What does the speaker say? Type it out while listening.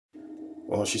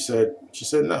Well, she said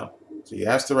no. So you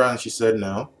asked her out and she said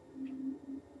no.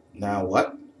 Now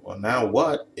what? Well, now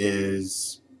what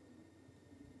is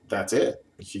that's it.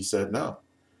 She said no.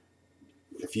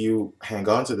 If you hang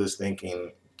on to this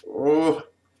thinking, oh,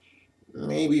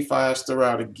 maybe if I asked her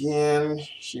out again,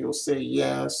 she'll say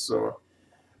yes, or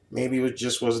maybe it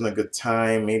just wasn't a good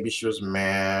time, maybe she was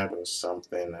mad or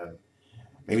something, and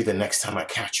maybe the next time I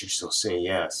catch her, she'll say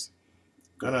yes.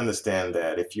 Gotta understand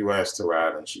that if you asked her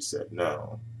out and she said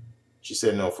no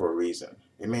for a reason.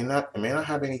 It may not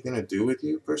have anything to do with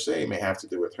you per se. It may have to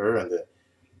do with her and the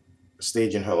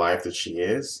stage in her life that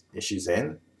she's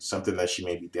in, something that she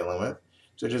may be dealing with.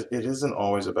 So it isn't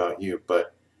always about you.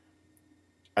 But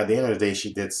at the end of the day,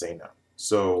 she did say no.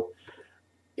 So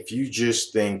if you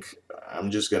just think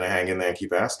I'm just gonna hang in there and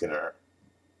keep asking her,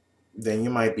 then you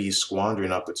might be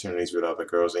squandering opportunities with other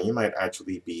girls, and you might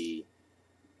actually be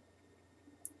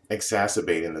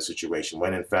exacerbating the situation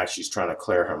when in fact she's trying to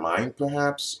clear her mind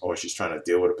perhaps, or she's trying to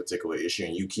deal with a particular issue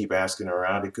and you keep asking her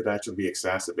out. It could actually be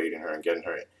exacerbating her and getting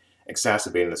her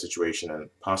exacerbating the situation and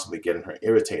possibly getting her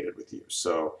irritated with you.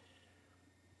 So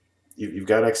you've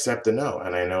got to accept the no,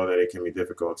 and I know that it can be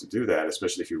difficult to do that,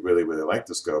 especially if you really really like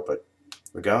this girl. But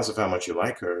regardless of how much you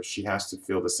like her, she has to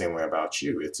feel the same way about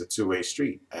you. It's a two-way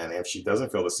street, and if she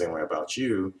doesn't feel the same way about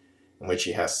you, in which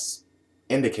she has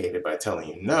indicated by telling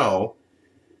you no,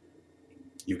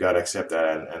 you've got to accept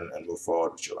that and move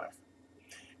forward with your life.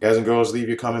 Guys and girls, leave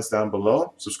your comments down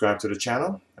below. Subscribe to the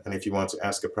channel. And if you want to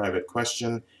ask a private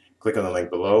question, click on the link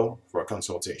below for a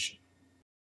consultation.